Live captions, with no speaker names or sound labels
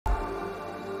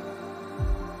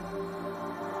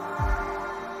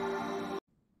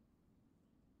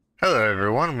Hello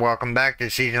everyone, welcome back to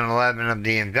season 11 of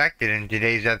The Infected. In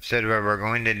today's episode, what we're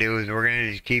going to do is we're going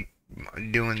to just keep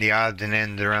doing the odds and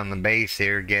ends around the base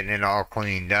here, getting it all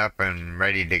cleaned up and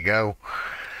ready to go.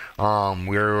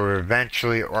 We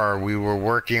were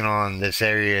working on this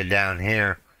area down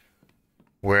here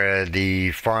where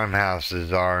the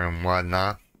farmhouses are and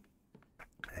whatnot.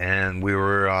 And we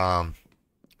were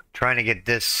trying to get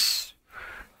this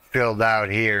filled out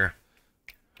here.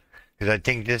 Because I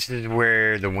think this is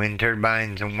where the wind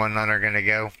turbines and whatnot are going to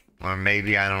go. Or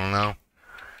maybe, I don't know.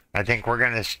 I think we're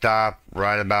going to stop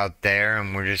right about there.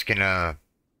 And we're just going to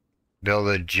build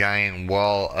a giant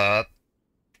wall up.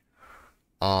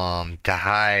 To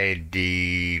hide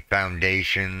the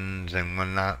foundations and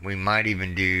whatnot. We might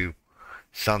even do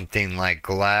something like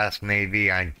glass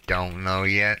maybe. I don't know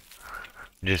yet.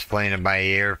 I'm just playing it by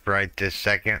ear for right this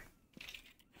second.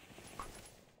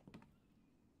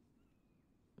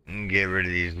 Get rid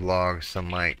of these logs so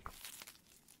Mike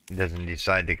doesn't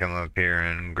decide to come up here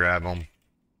and grab them.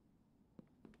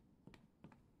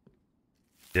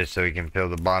 Just so he can fill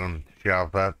the bottom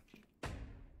shelf up.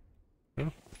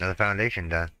 Ooh, another foundation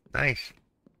done. Nice.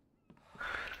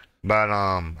 But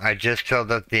I just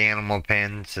filled up the animal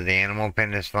pen, so the animal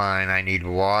pen is fine. I need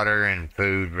water and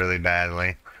food really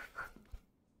badly.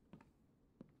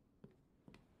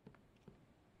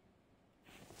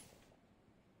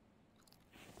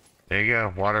 There you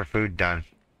go, water, food done.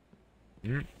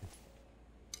 What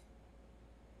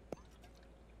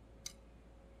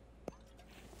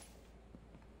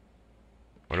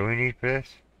do we need for this?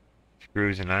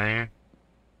 Screws and iron?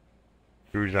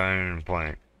 Screws, iron, and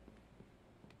plank.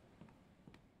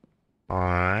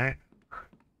 Alright.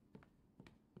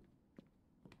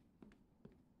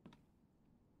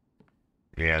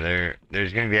 Yeah,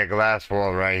 there's gonna be a glass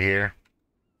wall right here.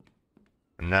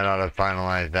 And that ought to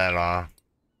finalize that off.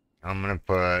 I'm gonna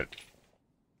put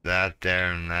that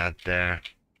there and that there.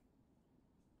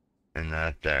 And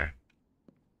that there.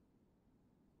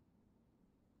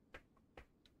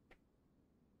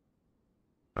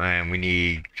 And we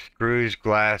need screws,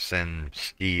 glass, and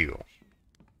steel.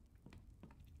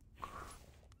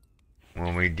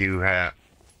 When we do have...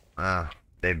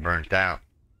 they burnt out.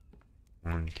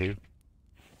 1, 2.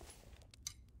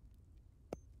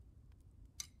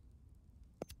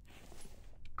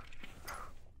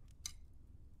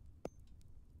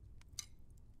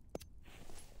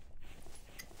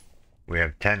 We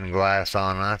have 10 glass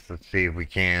on us. Let's see if we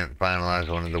can't finalize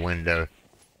one of the windows.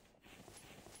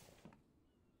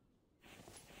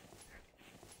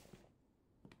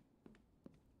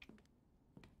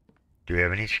 Do we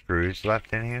have any screws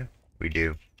left in here? We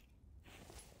do.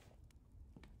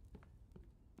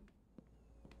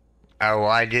 Oh,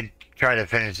 I did try to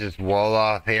finish this wall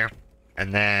off here.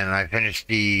 And then I finished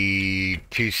the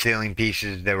 2 ceiling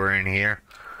pieces that were in here.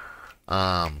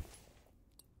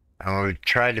 I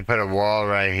tried to put a wall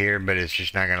right here, but it's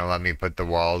just not gonna let me put the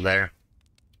wall there.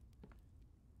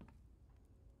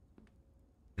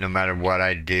 No matter what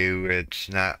I do, it's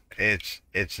not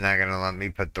gonna let me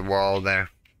put the wall there.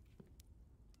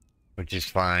 Which is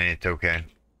fine, it's okay.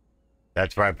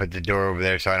 That's why I put the door over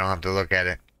there so I don't have to look at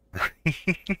it.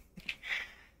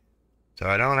 So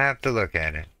I don't have to look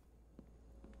at it.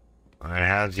 Alright,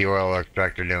 how's the oil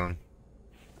extractor doing?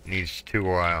 Needs 2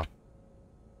 oil.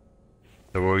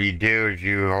 So what you do is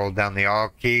you hold down the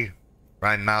Alt key,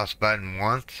 right mouse button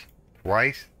once,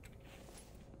 twice.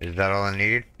 Is that all I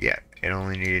needed? Yeah, it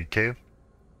only needed 2.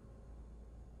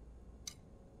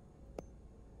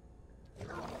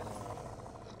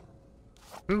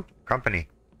 Ooh, company.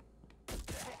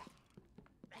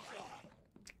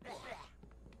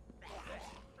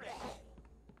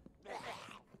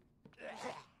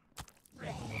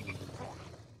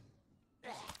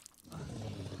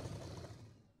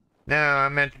 No, I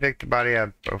meant to pick the body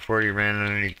up before you ran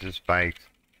underneath the spikes.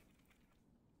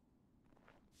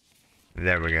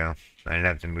 There we go. I didn't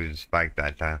have to move the spike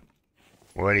that time.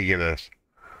 What do you give us?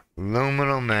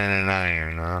 Aluminum and an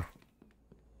iron, huh?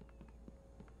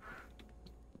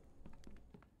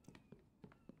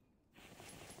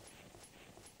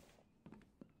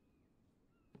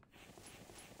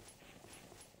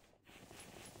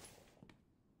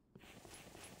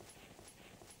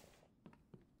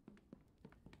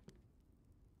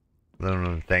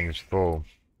 Aluminum thing's full.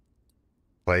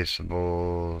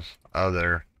 Placeables,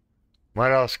 other.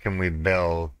 What else can we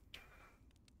build?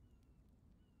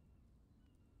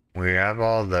 We have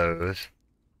all those.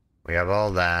 We have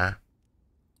all that.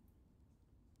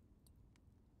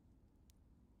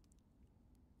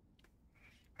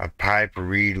 A pipe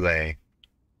relay.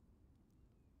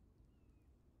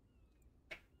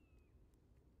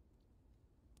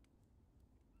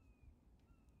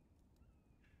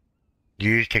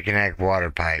 Used to connect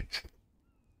water pipes.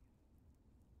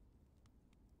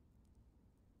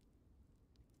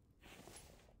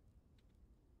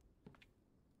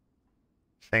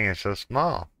 This thing is so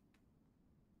small.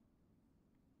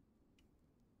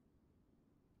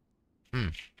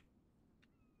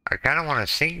 I kind of want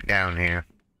to sink down here.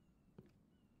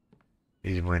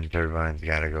 These wind turbines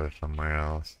gotta go somewhere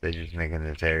else. They're just making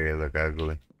this area look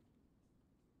ugly.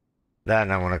 That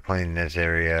and I want to clean this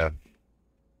area up.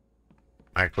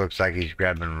 Mike looks like he's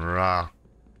grabbing raw.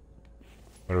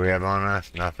 What do we have on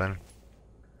us? Nothing.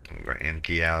 I'm gonna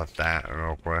empty out that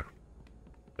real quick.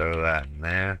 Throw that in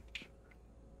there.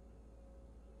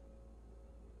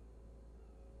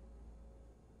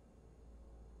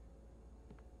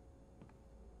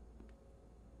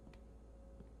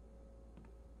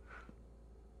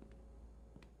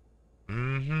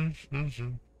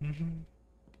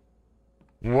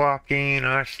 Walking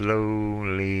our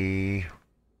slowly.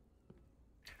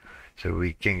 So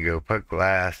we can go put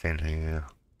glass in here.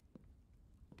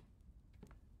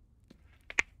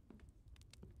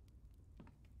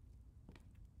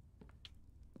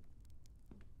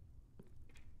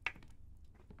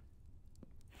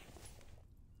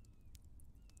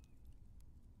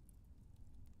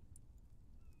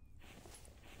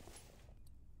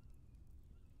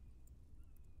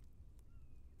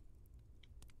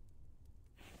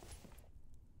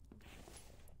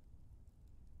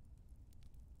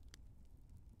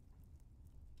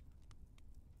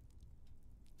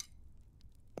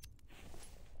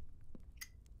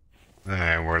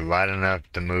 Alright, we're light enough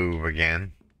to move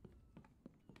again.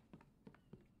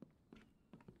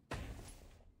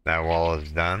 That wall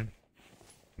is done.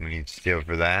 We need steel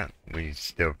for that. We need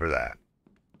steel for that.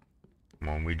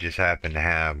 Well, we just happen to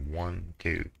have 1,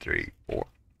 2, 3, 4.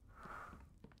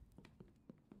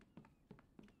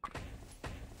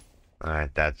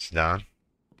 Alright, that's done.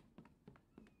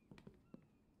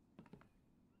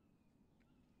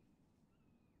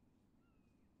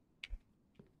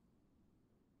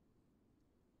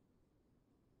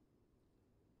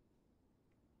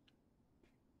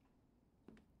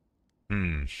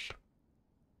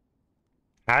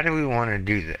 How do we want to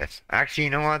do this? Actually, you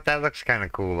know what? That looks kind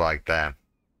of cool like that.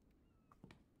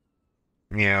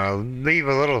 You know, leave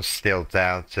a little stilt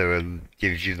out so it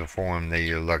gives you the form that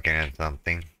you're looking at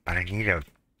something. But I need to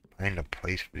find a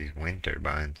place for these wind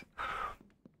turbines.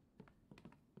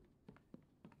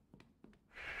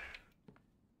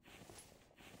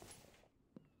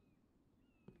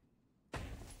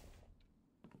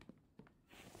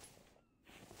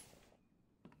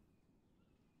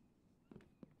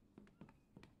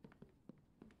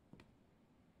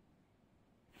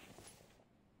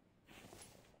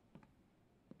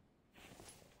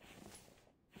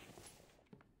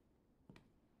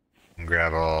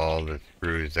 Grab all the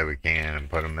screws that we can and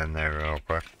put them in there real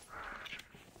quick.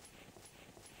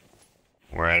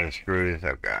 We're out of screws.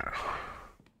 I've got.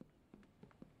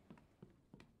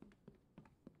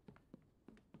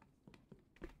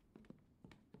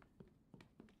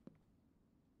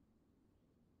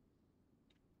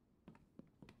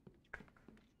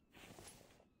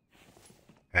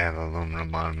 I have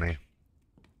aluminum on me.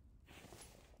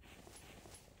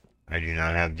 I do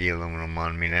not have the aluminum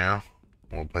on me now.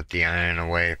 We'll put the iron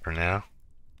away for now.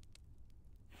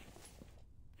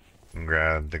 And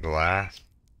grab the glass.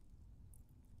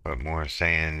 Put more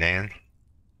sand in.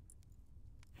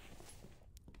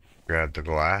 Grab the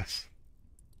glass.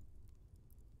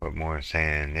 Put more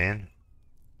sand in.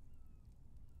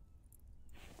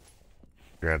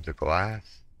 Grab the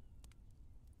glass.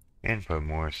 And put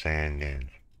more sand in.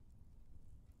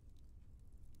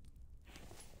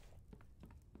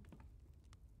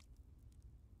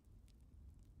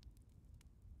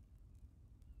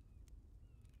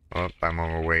 Oh, I'm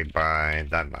overweight by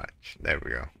that much. There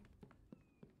we go.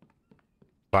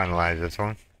 Finalize this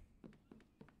one.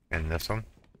 And this one.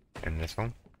 And this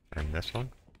one. And this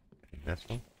one. And this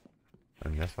one.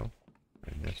 And this one.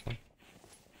 And this one.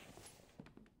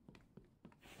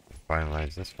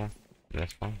 Finalize this one.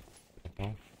 This one. This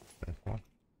one. This one.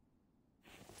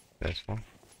 This one.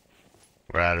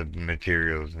 We're out of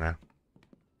materials now.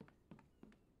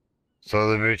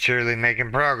 Slowly but surely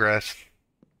making progress.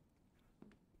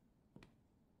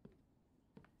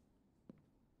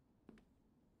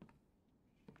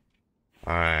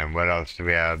 Alright, what else do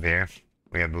we have here?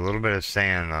 We have a little bit of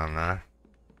sand on that.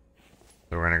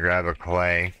 So we're gonna grab a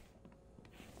clay.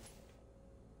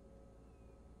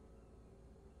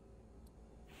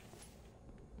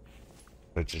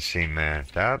 Put the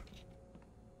cement up.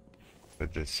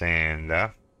 Put the sand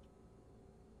up.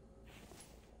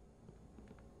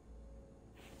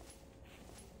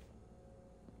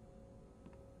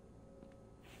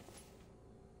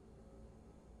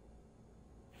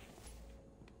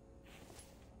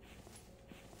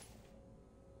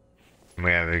 We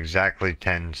have exactly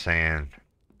 10 sand.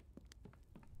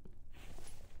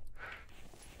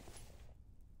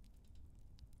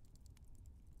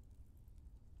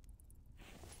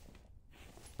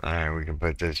 Alright, we can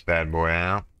put this bad boy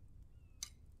out.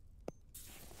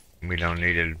 We don't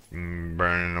need it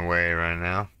burning away right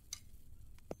now.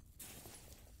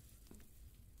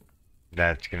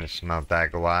 That's gonna smelt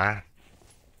that glass.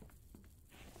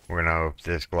 We're gonna hope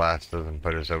this glass doesn't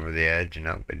put us over the edge.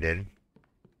 Nope, it didn't.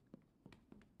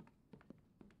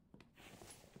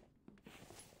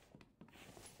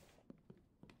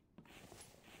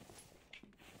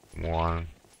 One,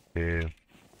 two,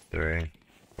 three,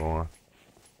 four.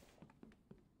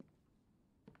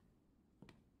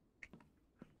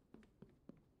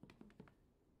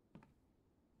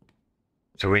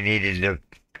 So we needed to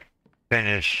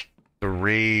finish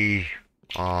three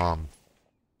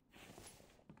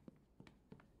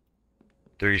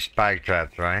spike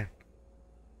traps, right?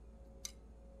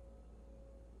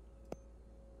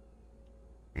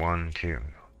 One, two.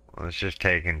 Let's just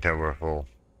take until we're full.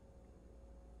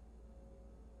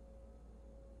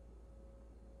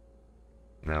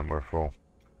 No, we're full.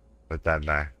 Put that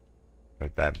back.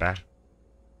 Put that back.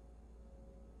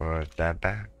 Put that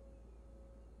back.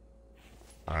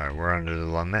 Alright, we're under the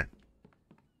limit.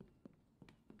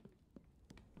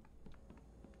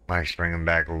 Mike's bringing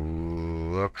back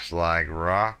looks like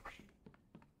rock.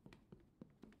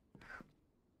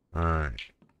 Alright.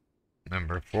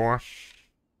 Number 4.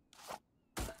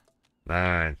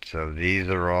 Alright, so these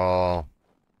are all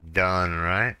done,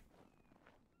 right?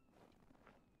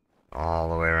 All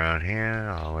the way around here,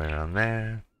 all the way around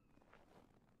there.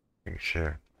 Make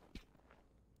sure.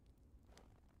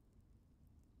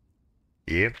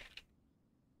 Yep.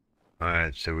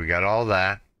 Alright, so we got all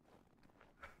that.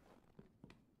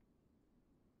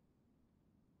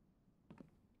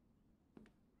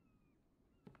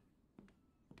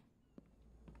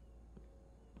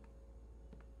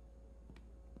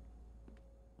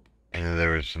 And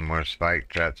there was some more spike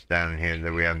traps down here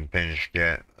that we haven't finished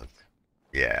yet.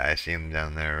 Yeah, I see them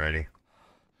down there already.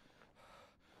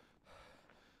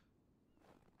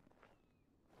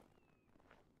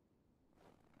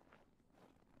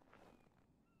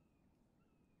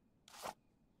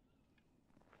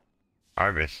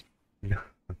 Harvest.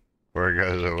 Before it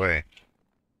goes away.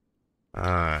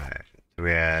 Alright. So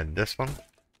we had this one.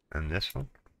 And this one.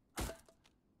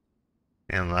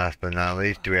 And last but not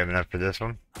least, do we have enough for this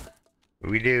one?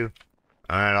 We do.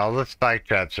 Alright, all the spike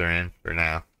traps are in for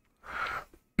now.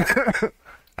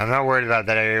 I'm not worried about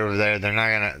that area over there.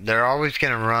 They're always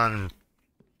gonna run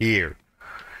here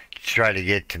to try to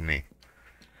get to me.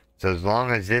 So as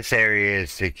long as this area is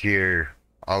secure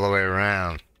all the way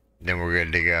around, then we're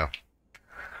good to go.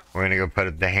 We're gonna go put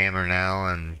up the hammer now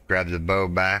and grab the bow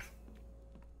back.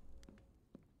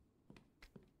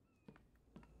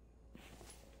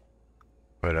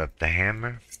 Put up the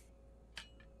hammer.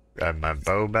 Grab my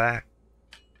bow back.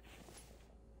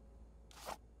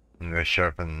 I'm gonna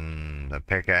sharpen the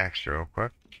pickaxe real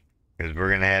quick. Because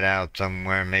we're gonna head out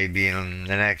somewhere maybe in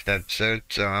the next episode.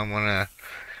 So I wanna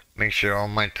make sure all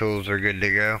my tools are good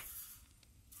to go.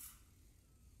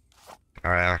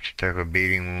 Alright, I actually took a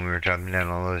beating when we were chopping down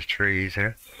all those trees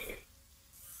here.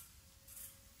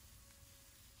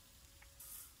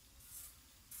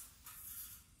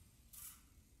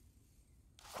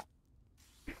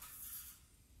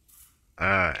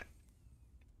 Alright.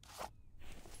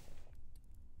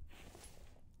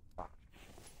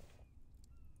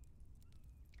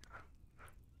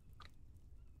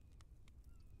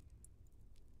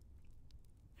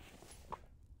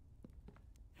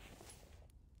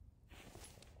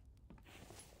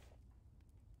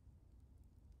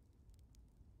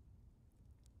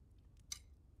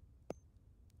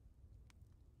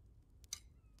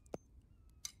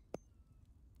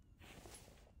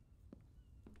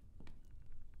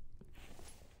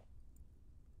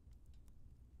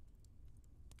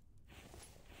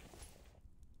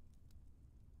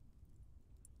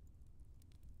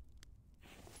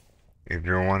 If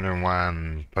you're wondering why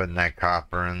I'm putting that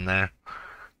copper in there,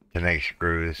 to make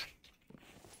screws.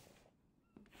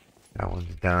 That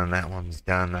one's done, that one's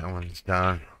done, that one's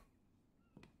done.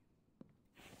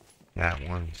 That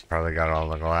one's probably got all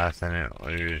the glass in it.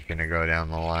 We're just gonna go down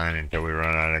the line until we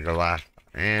run out of glass.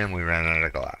 And we ran out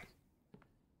of glass.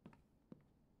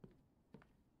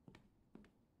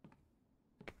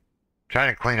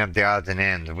 Trying to clean up the odds and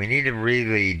ends. We need to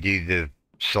really do the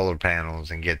solar panels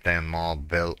and get them all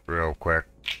built real quick.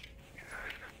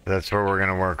 That's what we're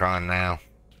gonna work on now.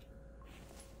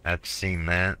 That's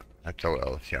cement. That's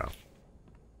oil, y'all.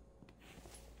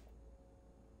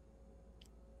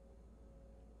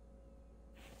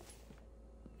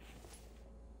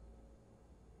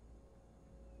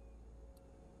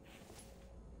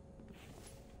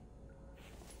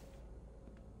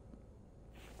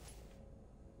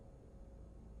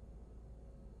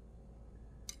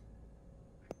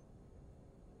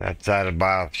 That's out of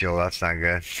biofuel, that's not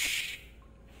good.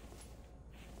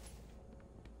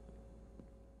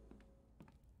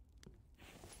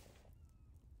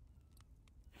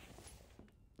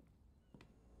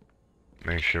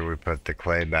 Make sure we put the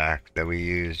clay back that we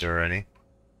used already.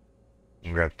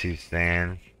 Grab 2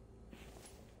 sand.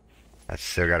 I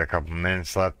still got a couple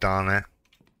minutes left on it.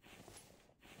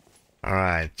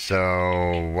 Alright,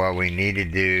 so what we need to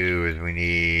do is we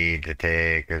need to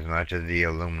take as much of the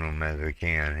aluminum as we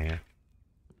can here.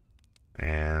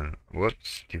 And,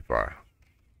 whoops, too far.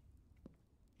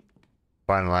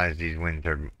 Finalize these wind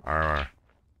turbines, or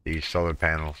these solar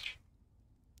panels.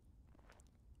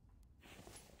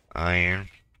 Iron.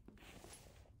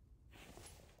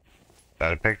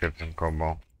 Thought I picked up some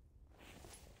cobalt.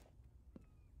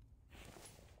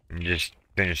 I'm just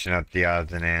finishing up the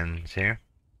odds and ends here.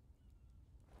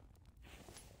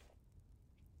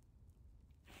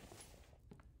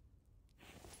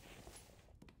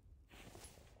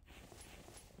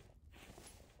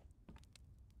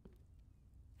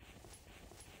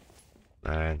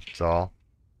 That's all.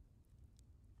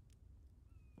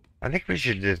 I think we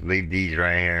should just leave these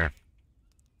right here.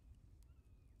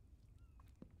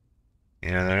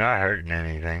 You know, they're not hurting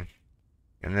anything.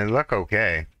 And they look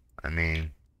okay. I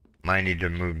mean, might need to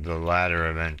move the ladder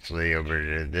eventually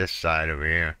over to this side over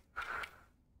here.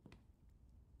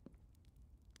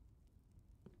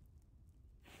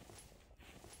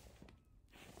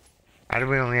 How do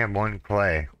we only have 1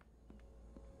 clay?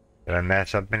 Did I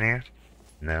mess up in here?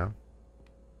 No.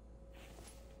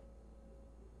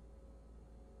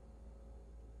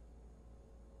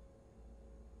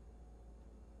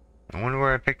 I wonder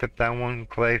where I picked up that 1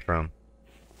 clay from.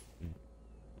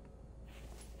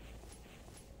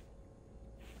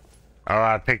 Oh,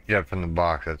 I picked it up from the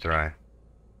box, that's right.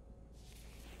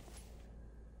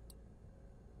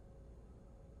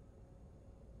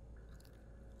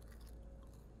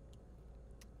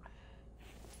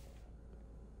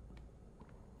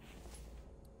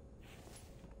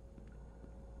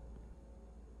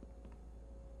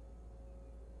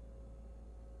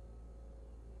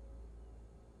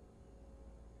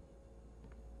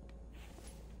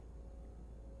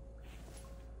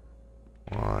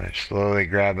 Well, I'm slowly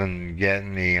grabbing,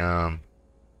 getting the,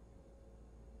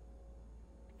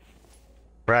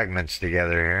 fragments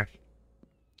together here.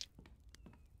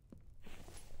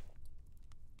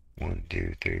 1,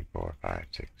 2, 3, 4, 5,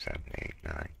 6, 7, 8,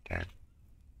 9, 10.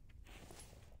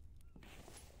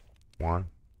 1.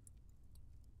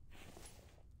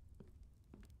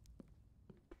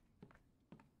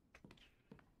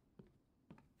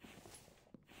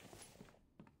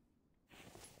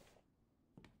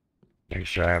 Make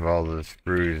sure I have all the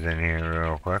screws in here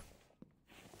real quick.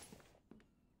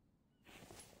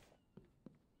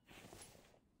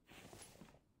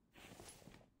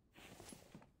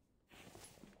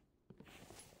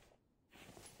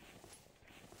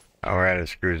 Oh, we're out of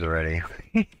screws already.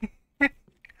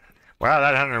 Wow,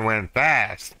 that hunter went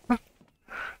fast.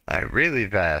 Like, really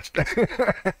fast.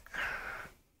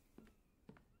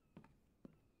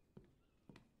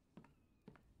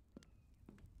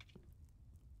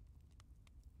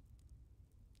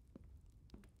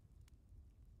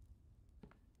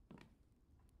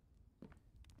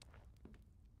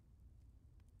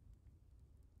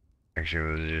 Actually,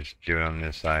 we'll just do it on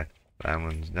this side. That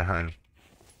one's done.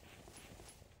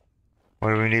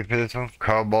 What do we need for this one?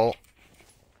 Cobalt.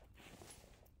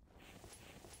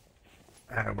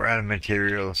 We're out of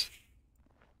materials.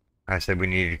 I said we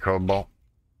needed cobalt.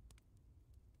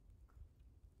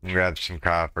 Grab some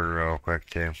copper real quick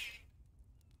too.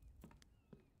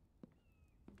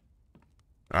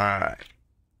 Alright.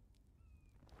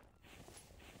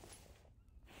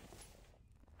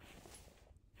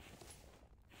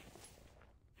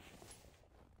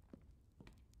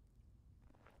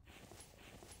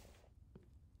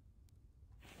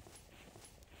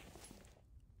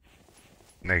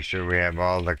 Make sure we have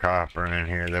all the copper in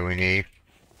here that we need.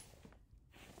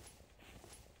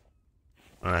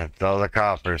 That's all the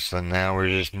copper, so now we're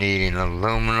just needing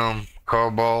aluminum,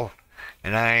 cobalt,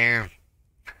 and iron.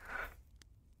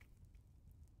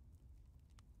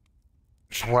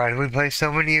 Why do we place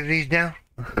so many of these down?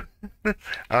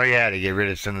 Oh yeah, to get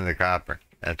rid of some of the copper.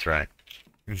 That's right.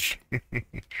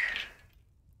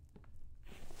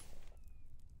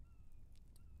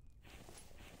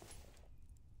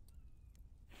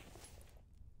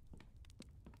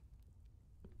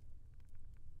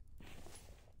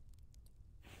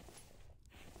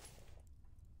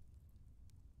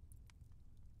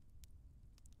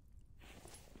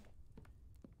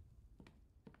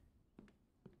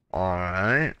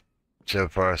 Alright. So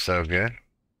far, so good.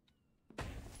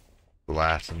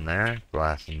 Glass in there,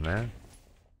 glass in there.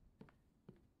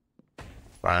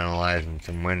 Finalizing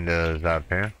some windows up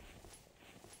here.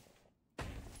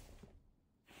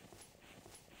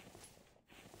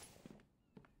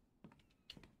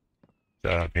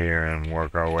 Up here and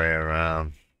work our way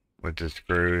around with the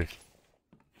screws.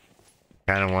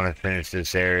 Kind of want to finish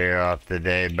this area off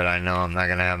today, but I know I'm not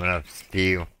going to have enough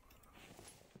steel.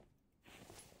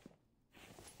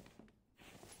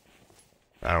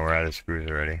 Oh, we're out of screws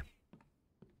already.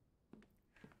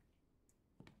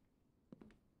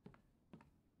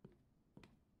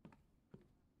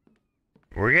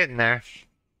 We're getting there.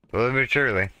 Slowly but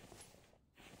surely.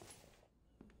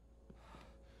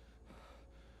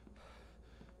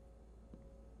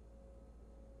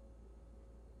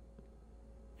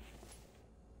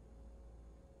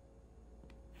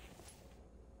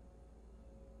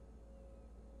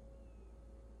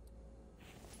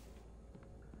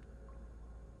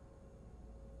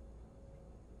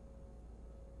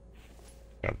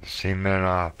 Got the cement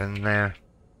off in there.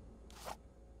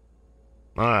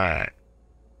 Alright.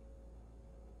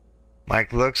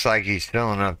 Mike looks like he's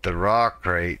filling up the rock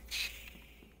crates.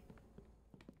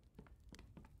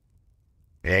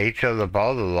 Yeah, he filled up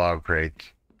all the log crates.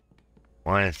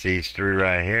 One is these three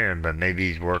right here, but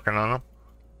maybe he's working on them.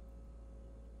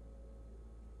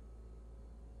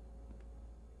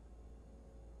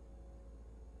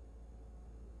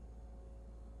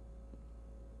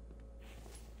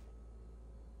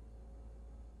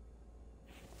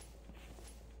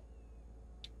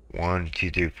 One, two,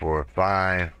 three, four,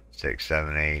 5, 6,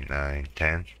 7, 8, 9,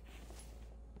 10.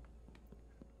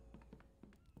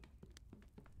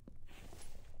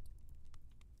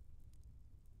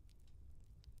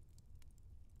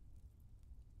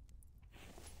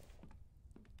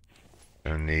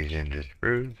 Turn these into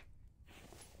screws.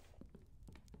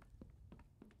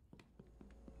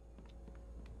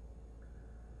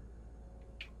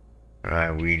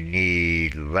 Alright, we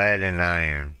need lead and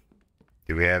iron.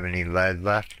 Do we have any lead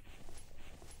left?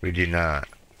 We do not.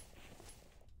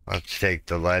 Let's take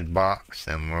the lead box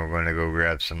and we're going to go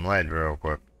grab some lead real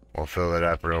quick. We'll fill it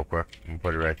up real quick and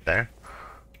put it right there.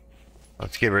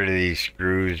 Let's get rid of these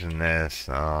screws and this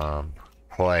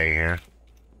clay here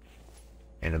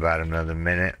in about another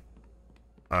minute.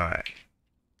 Alright.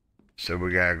 So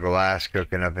we got glass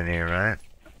cooking up in here, right?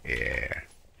 Yeah.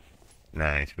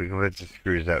 Nice. We can put the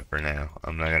screws up for now.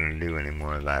 I'm not going to do any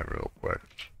more of that real quick.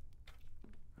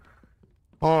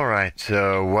 Alright,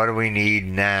 so what do we need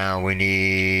now? We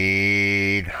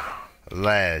need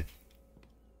lead.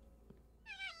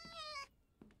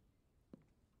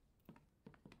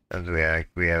 Sounds like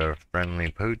we have a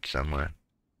friendly pooch somewhere.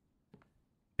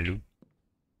 Hello?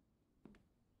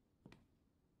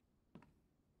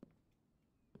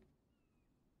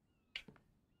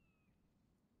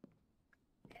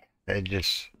 They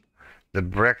just, the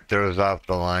brick throws off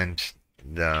the lines,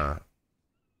 the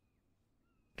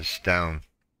stone.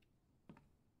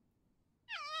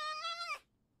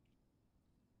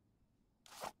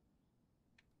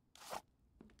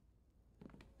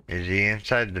 Is he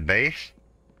inside the base?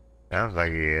 Sounds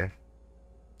like he is.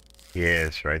 He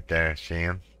is right there. See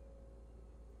him?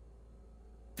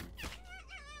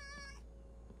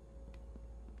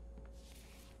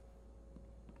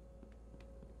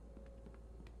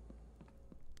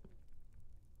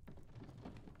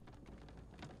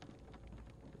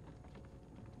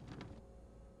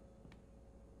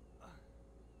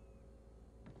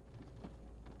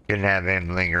 Can have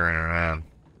him lingering around.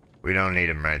 We don't need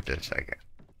him right this second.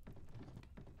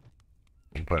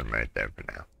 We'll put him right there for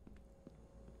now.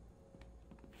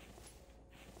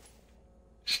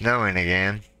 Snowing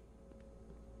again.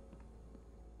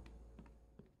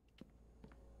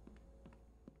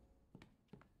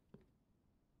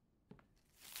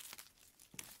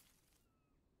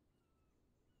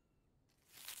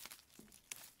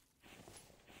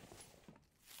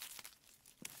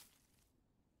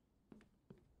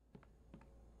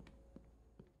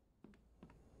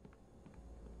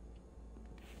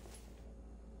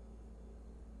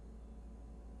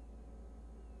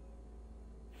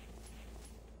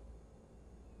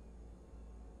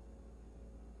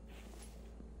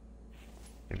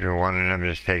 If you're wondering, I'm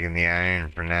just taking the iron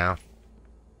for now,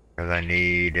 because I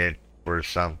need it for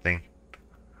something,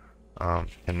 to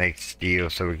make steel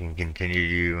so we can continue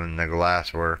doing the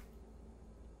glass work.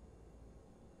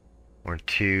 We're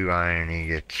 2 iron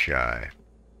ingots shy.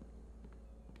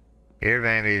 Here,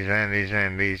 Vambies, Vambies,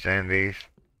 Vambies, Vambies.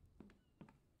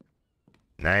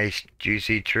 Nice,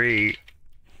 juicy treat.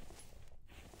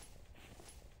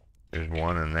 There's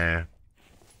one in there.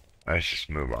 Let's just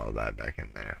move all that back in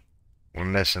there. We're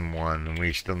missing one, and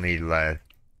we still need lead.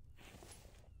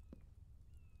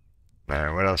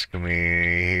 Alright, what else can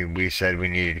we said we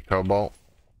needed cobalt.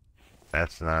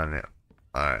 That's not it.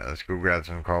 Alright, let's go grab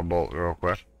some cobalt real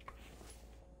quick.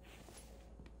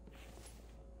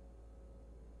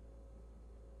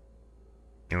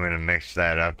 I'm gonna mix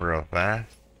that up real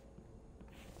fast.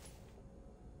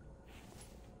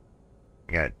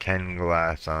 Got 10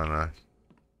 glass on us.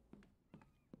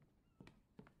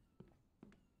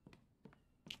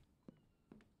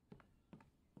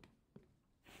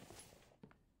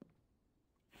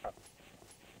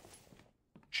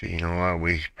 So you know what,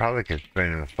 we probably could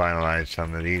spin and finalize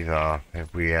some of these off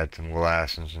if we had some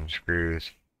glass and some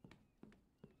screws.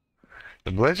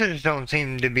 The blizzards don't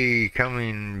seem to be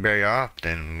coming very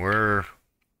often.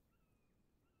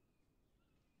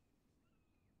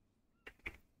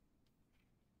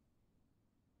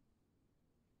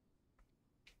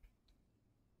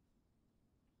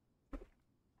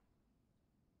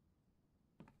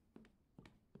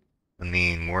 I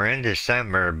mean, we're in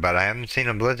December, but I haven't seen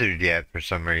a blizzard yet for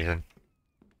some reason.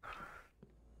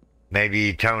 Maybe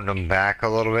he toned them back a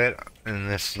little bit in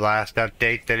this last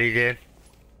update that he did,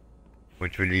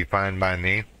 which would be fine by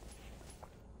me.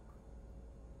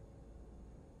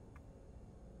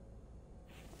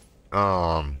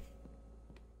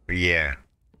 Yeah.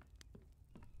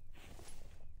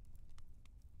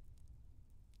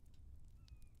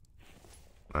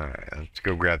 Alright, let's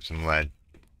go grab some lead.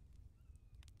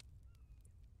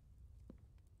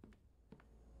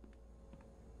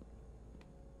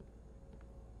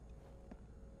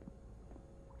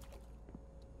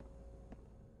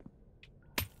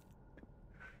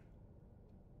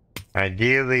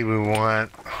 Ideally, we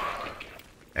want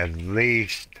at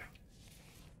least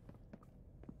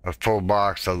a full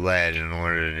box of lead in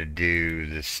order to do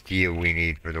the steel we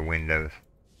need for the windows.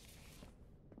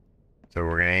 So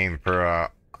we're gonna aim for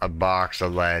a box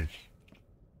of lead.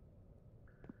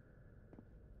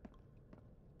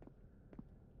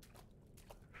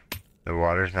 The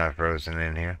water's not frozen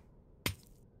in here.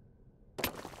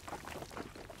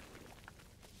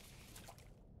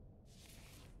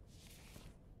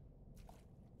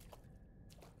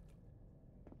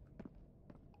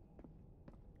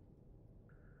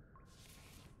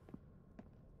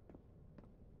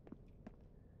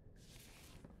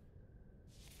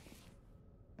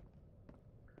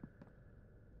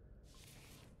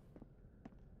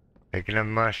 Picking up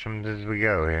mushrooms as we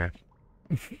go here.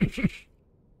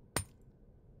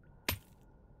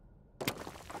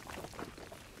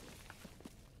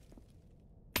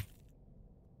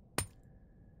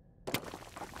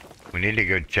 We need to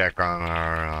go check on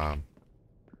our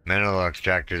mineral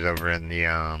extractors over in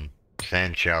the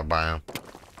sand shell biome,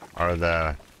 or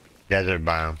the desert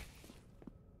biome.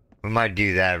 We might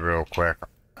do that real quick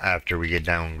after we get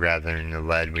done gathering the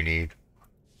lead we need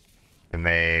to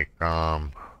make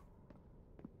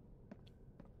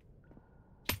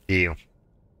steel.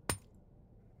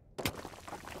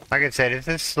 Like I said, it's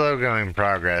a slow going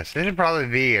progress. It'll probably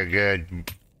be a good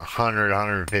 100,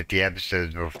 150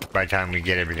 episodes by the time we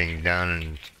get everything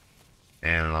done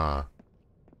and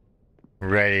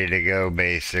ready to go,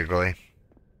 basically.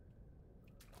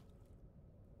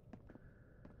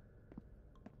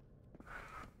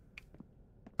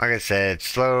 Like I said, it's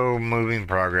slow moving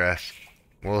progress.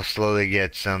 We'll slowly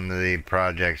get some of the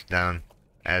projects done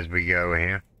as we go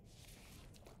here.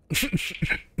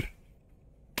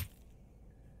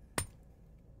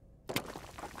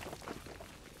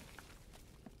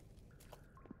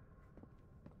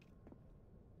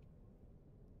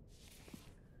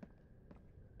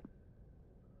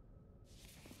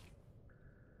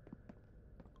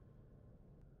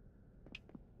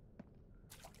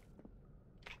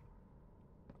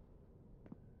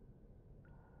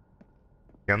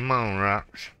 Come on,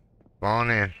 rocks. Spawn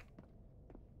in.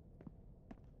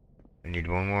 I need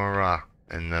one more rock,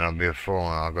 and then I'll be full, and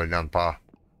I'll go dump off.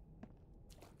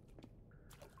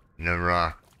 No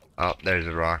rock. Oh, there's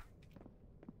a rock.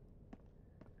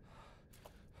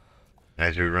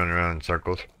 As we run around in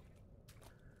circles.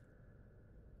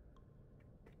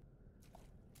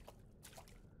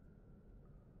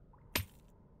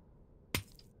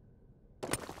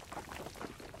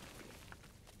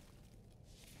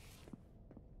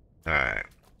 Alright.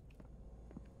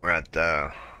 We're at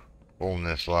the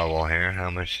fullness level here. How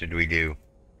much did we do?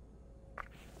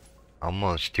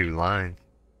 Almost 2 lines.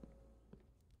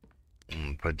 I'm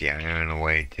gonna put the iron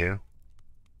away too.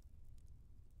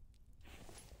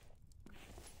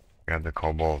 Grab the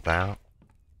cobalt out.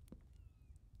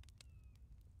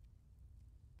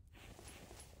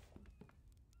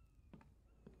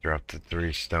 Drop the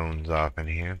 3 stones off in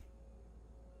here.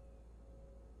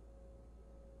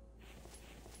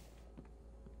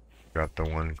 Drop the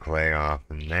 1 clay off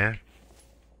in there.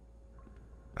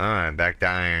 Alright, back to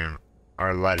iron.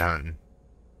 Or lead hunting.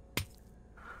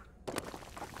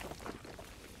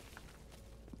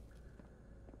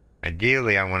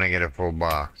 Ideally, I want to get a full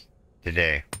box.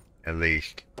 Today, at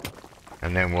least.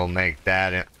 And then we'll make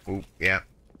that. Oop, yep.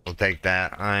 We'll take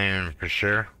that iron for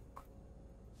sure.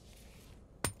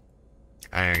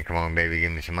 Iron, come on, baby.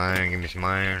 Give me some iron. Give me some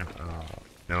iron. Oh,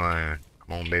 no iron.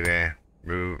 Come on, baby.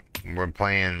 We're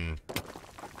playing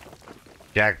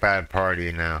Jackpot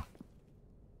Party now.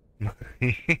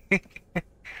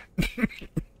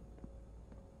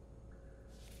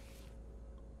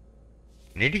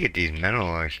 Need to get these mineral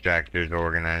extractors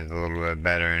organized a little bit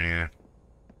better in here.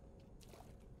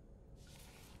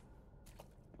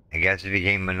 I guess it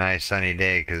became a nice sunny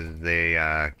day because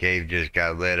the cave just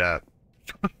got lit up.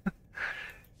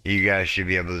 You guys should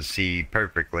be able to see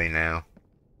perfectly now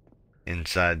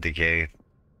inside the cave.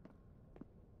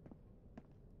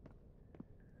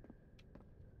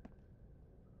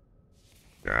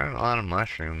 There are a lot of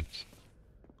mushrooms.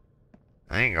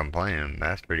 I ain't complaining.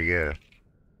 That's pretty good.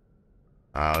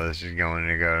 Oh, this is going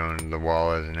to go on the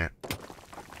wall, isn't it?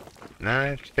 No,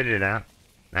 it spit it out.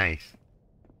 Nice.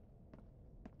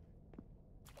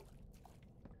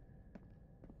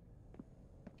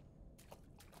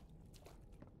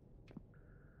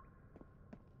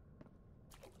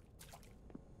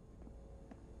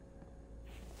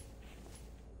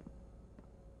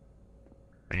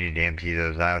 I need to empty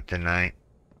those out tonight.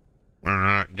 We're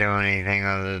not doing anything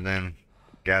other than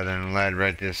gathering lead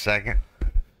right this second.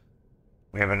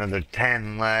 We have another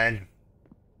 10 lead.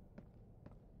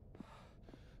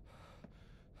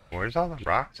 Where's all the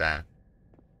rocks at?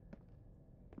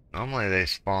 Normally they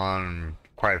spawn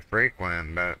quite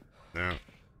frequent, but no.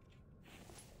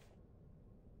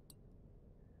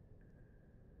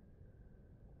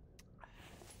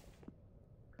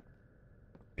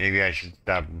 Maybe I should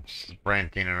stop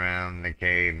sprinting around the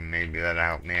cave and maybe that'll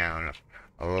help me out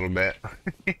a little bit.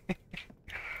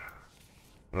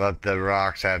 Let the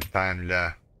rocks have time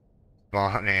to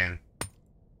spawn in.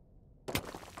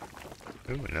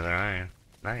 Ooh, another iron.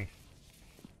 Nice.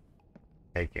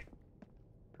 Take it.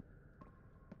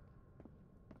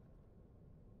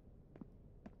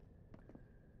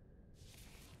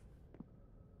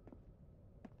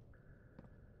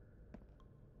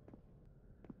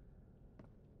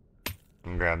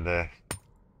 And grab this.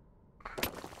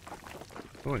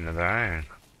 Ooh, another iron.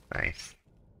 Nice.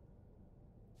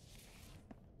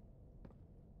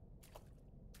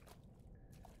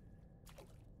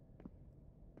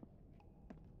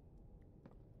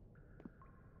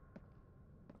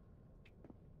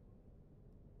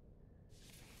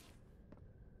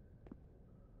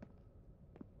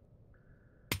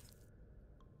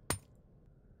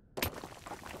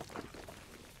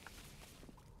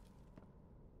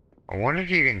 I wonder if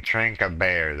you can trank a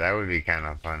bear. That would be kind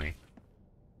of funny.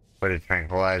 Put a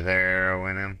tranquilizer arrow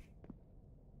in him.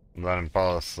 Let him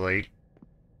fall asleep.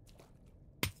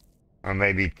 Or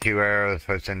maybe 2 arrows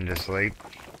puts him to sleep.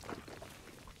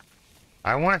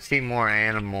 I want to see more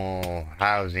animal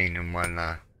housing and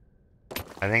whatnot.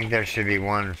 I think there should be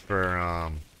one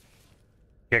for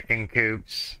chicken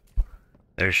coops.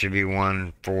 There should be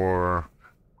one for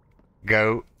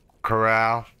goat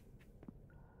corral.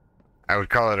 I would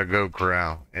call it a goat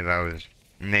corral. If I was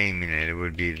naming it, it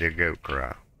would be the goat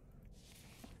corral.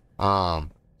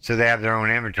 So they have their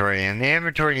own inventory, and the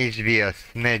inventory needs to be a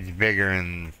smidge bigger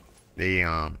in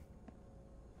the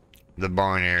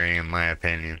barn area, in my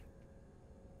opinion.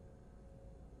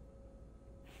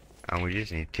 We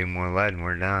just need 2 more lead and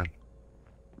we're done.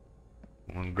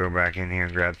 We'll go back in here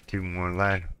and grab 2 more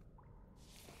lead.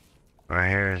 Right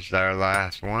here is our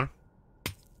last one.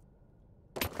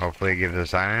 Hopefully it gives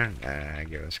us iron.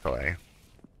 Give us clay.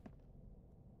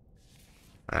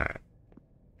 Alright.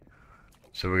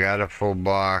 So we got a full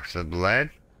box of lead.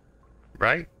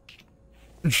 Right?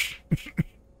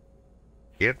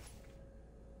 Yep.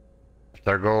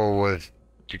 Our goal was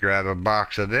to grab a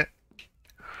box of it.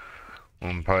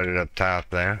 We'll put it up top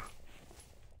there.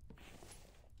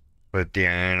 Put the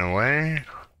iron away.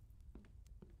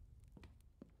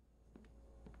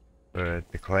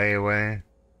 Put the clay away.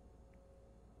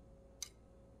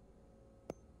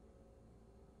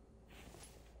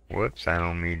 Whoops, I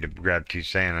don't need to grab 2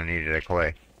 sand, I needed a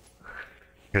clay.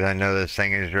 Because I know this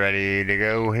thing is ready to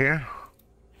go here.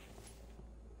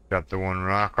 Drop the 1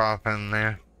 rock off in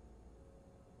there.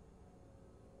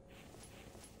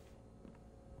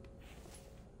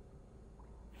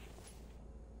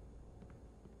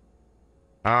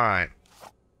 Alright.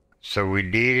 So we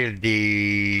needed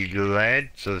the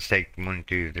lead, so let's take 1,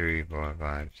 2, 3, 4,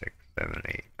 5, 6, 7,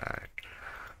 8, 9.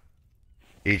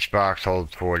 Each box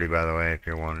holds 40, by the way, if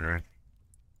you're wondering.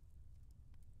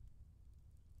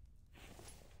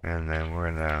 And then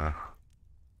we're gonna,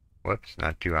 whoops,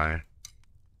 not too high.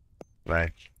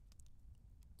 Lead.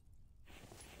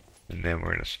 And then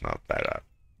we're gonna smelt that up.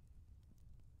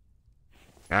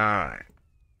 Alright.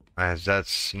 As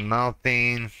that's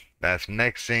smelting, that's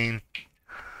mixing.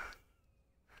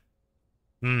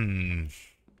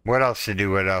 What else to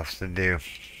do? What else to do?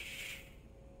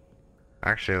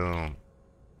 Actually,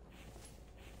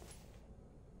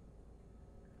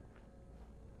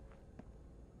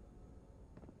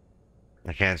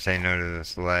 I can't say no to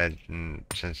this lead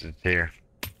since it's here.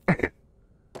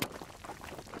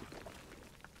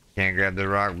 Can't grab the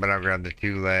rock, but I'll grab the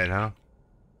 2 lead, huh?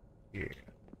 Yeah,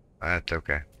 that's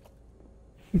okay.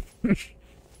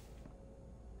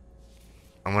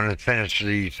 I'm gonna finish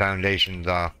these foundations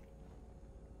off.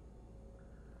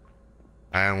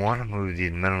 I want to move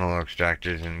these mineral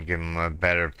extractors and give them a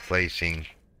better placing.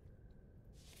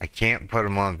 I can't put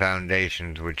them on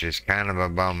foundations, which is kind of a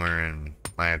bummer in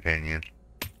my opinion.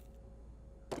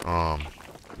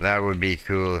 That would be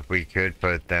cool if we could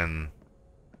put them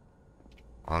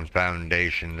on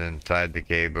foundations inside the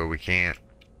cave, but we can't.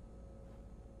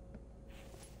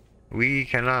 We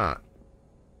cannot.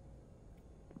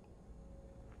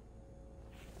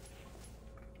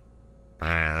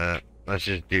 Alright, let's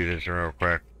just do this real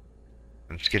quick.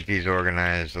 Let's get these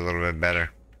organized a little bit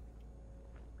better.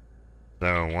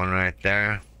 So, one right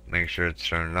there. Make sure it's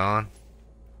turned on.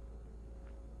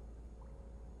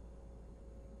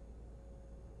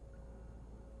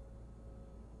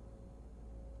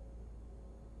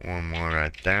 One more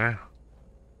right there.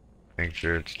 Make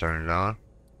sure it's turned on.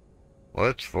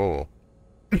 Well, it's full.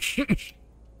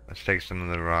 Let's take some of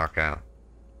the rock out,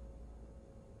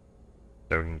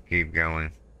 so we can keep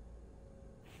going.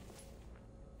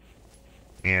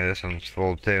 Yeah, this one's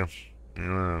full too.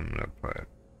 I'm gonna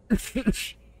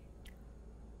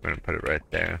put it right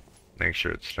there. Make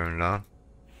sure it's turned on.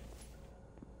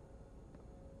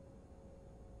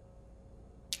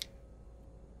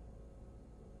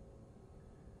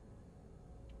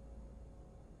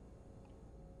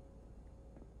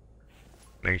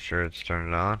 Make sure it's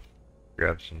turned on.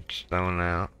 Grab some stone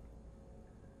out.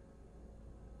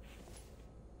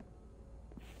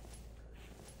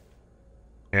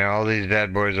 Yeah, all these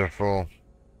bad boys are full.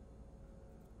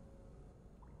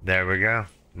 There we go.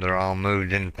 They're all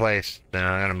moved in place. They're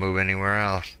not gonna move anywhere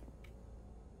else.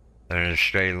 They're in a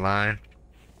straight line.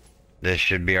 This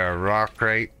should be our rock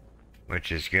crate,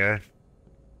 which is good.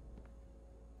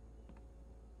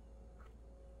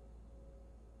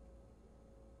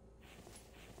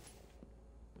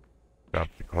 Drop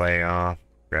the clay off.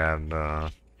 Grab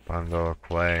a bundle of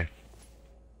clay.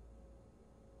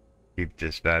 Keep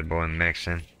this bad boy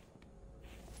mixing.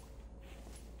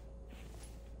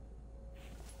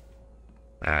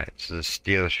 Alright, so the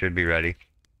steel should be ready.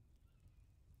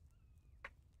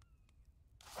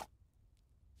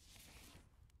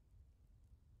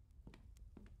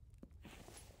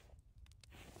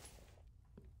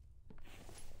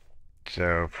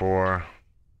 So 4,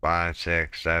 5,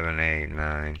 6, 7, 8,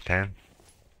 9, 10.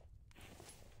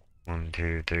 1,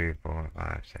 2, 3, 4,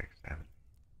 5, 6, 7.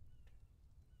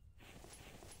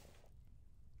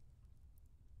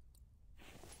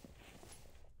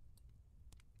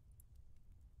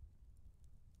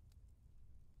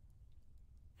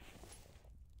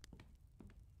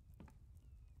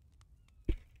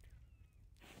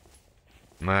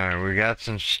 Alright, we got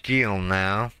some steel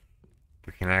now.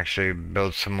 We can actually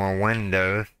build some more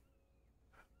windows.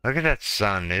 Look at that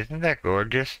sun, isn't that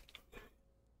gorgeous?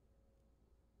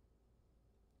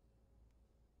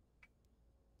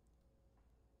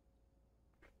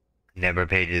 Never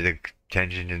paid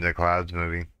attention to the clouds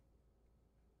moving.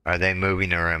 Are they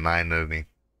moving or am I moving?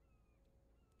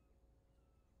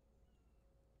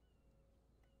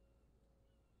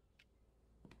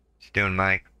 What's doing,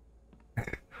 Mike?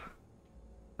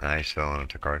 Nice, filling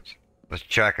up the carts. Let's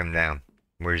track him down.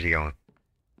 Where's he going?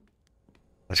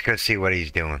 Let's go see what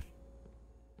he's doing.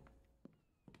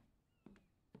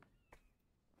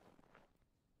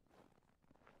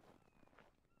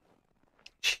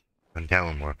 Don't tell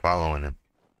him we're following him.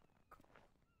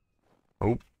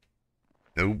 Oh.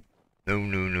 Nope. No,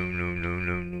 no, no, no, no,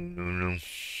 no, no, no, no.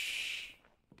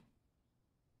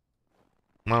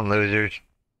 Come on, losers.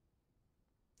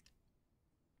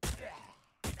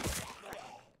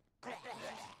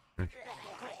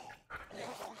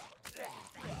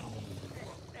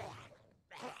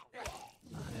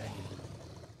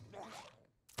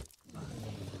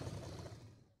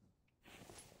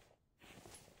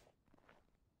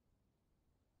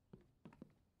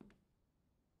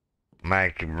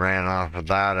 Mike ran off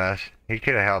without us. He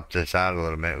could have helped us out a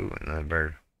little bit. Ooh, another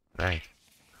bird. Nice.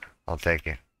 I'll take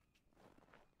it.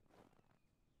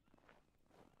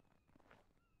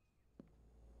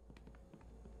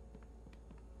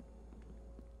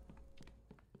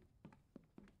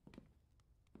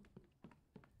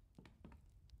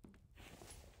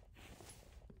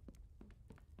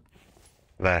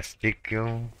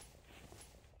 Plastico.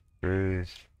 Screws.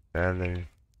 Feathers.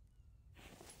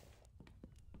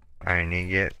 Iron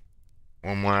ingot.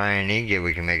 One more iron ingot,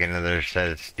 we can make another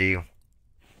set of steel.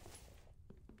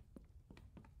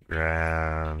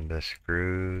 Grab the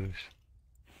screws.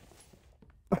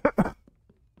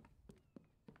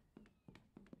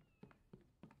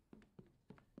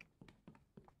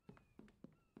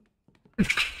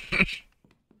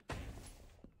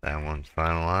 That one's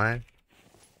finalized.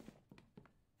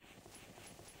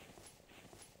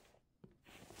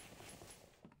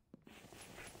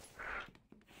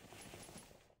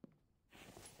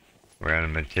 We're out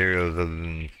of materials other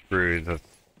than screws. Let's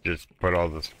just put all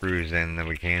the screws in that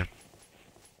we can.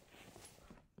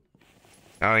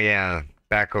 Oh yeah,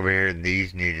 back over here,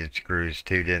 these needed screws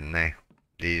too, didn't they?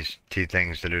 These two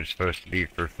things that are supposed to be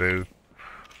for food.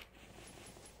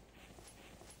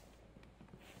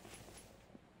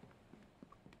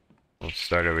 Let's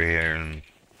start over here and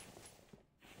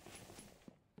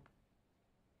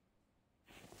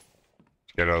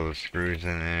get all the screws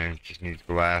in there. Just needs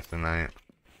glass and that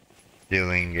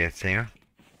steel ingots here.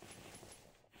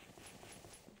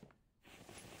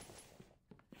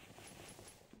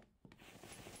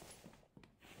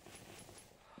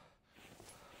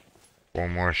 Four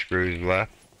more screws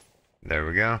left. There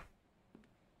we go.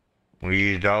 We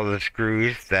used all the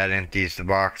screws. That empties the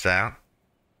box out.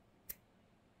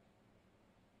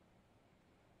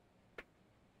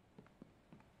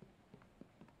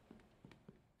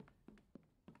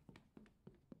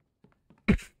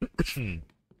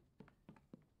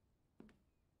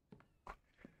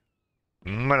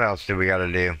 What else do we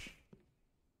gotta do?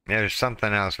 There's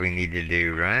something else we need to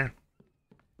do, right?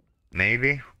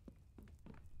 Maybe?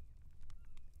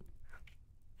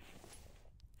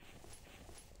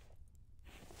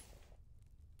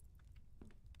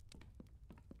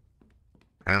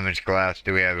 How much glass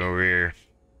do we have over here?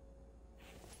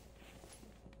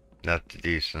 Enough to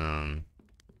do some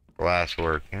glass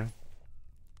work, yeah?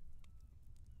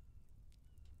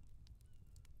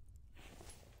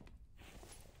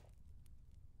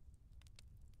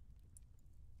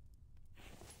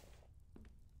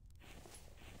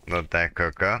 Let that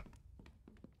cook up.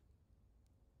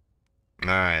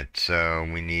 Alright, so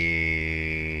we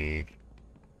need...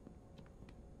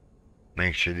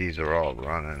 Make sure these are all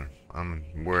running. I'm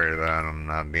worried about them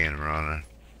not being running.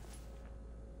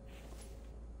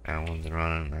 That one's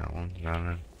running, that one's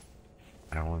running.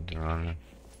 That one's running.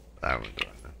 That one's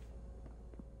running.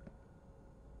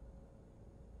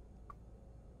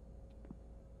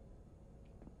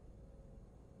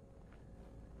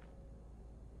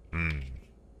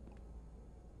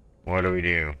 What do we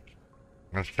do?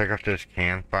 Let's pick up this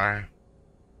campfire.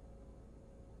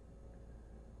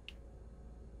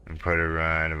 And put it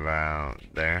right about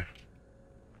there.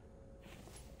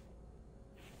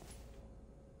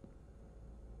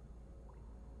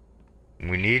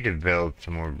 We need to build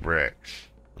some more bricks.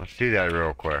 Let's do that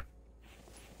real quick.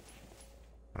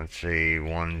 Let's see,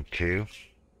 1, 2.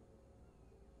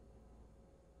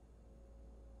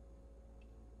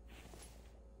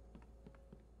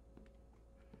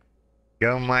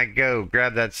 Go, Mike, go.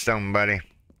 Grab that stone, buddy.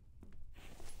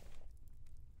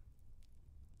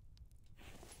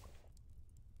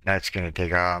 That's gonna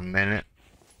take a minute.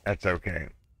 That's okay.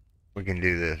 We can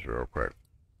do this real quick.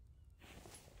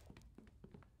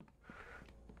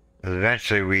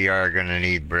 Eventually we are gonna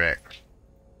need bricks.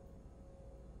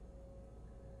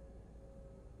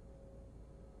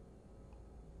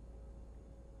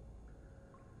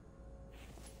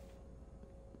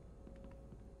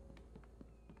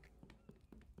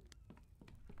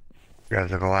 Grab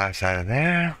the glass out of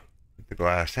there. Put the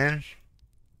glass in.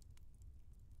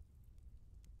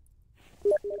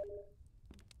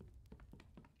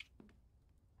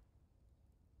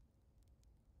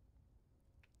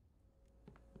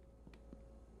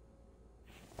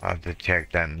 I'll have to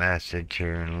check that message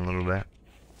here in a little bit.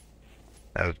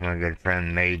 That was my good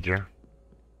friend Major.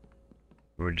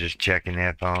 We're just checking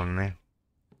up on me.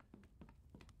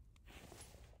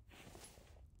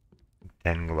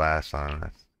 10 glass on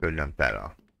us. Go dump that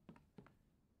off.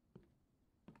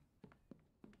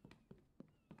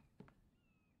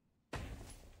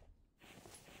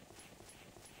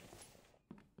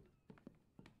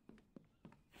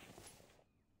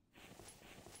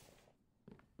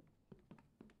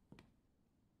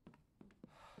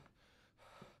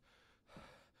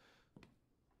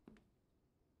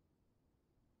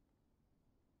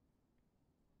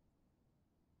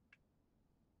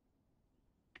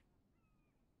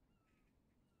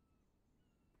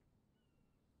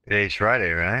 Today's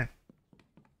Friday, right?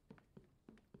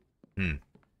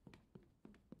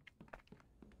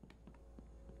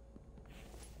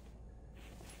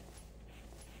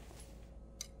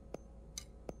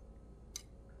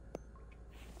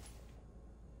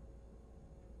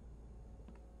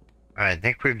 I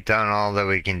think we've done all that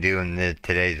we can do in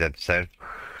today's episode.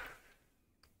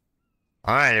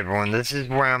 Alright everyone, this is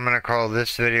where I'm going to call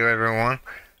this video, everyone.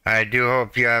 I do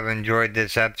hope you have enjoyed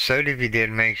this episode. If you did,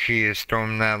 make sure you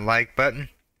storm that like button.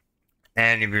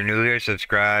 And if you're new here,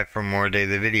 subscribe for more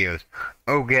daily videos.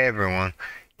 Okay everyone,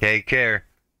 take care.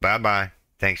 Bye bye.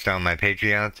 Thanks to all my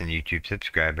Patreons and YouTube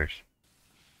subscribers.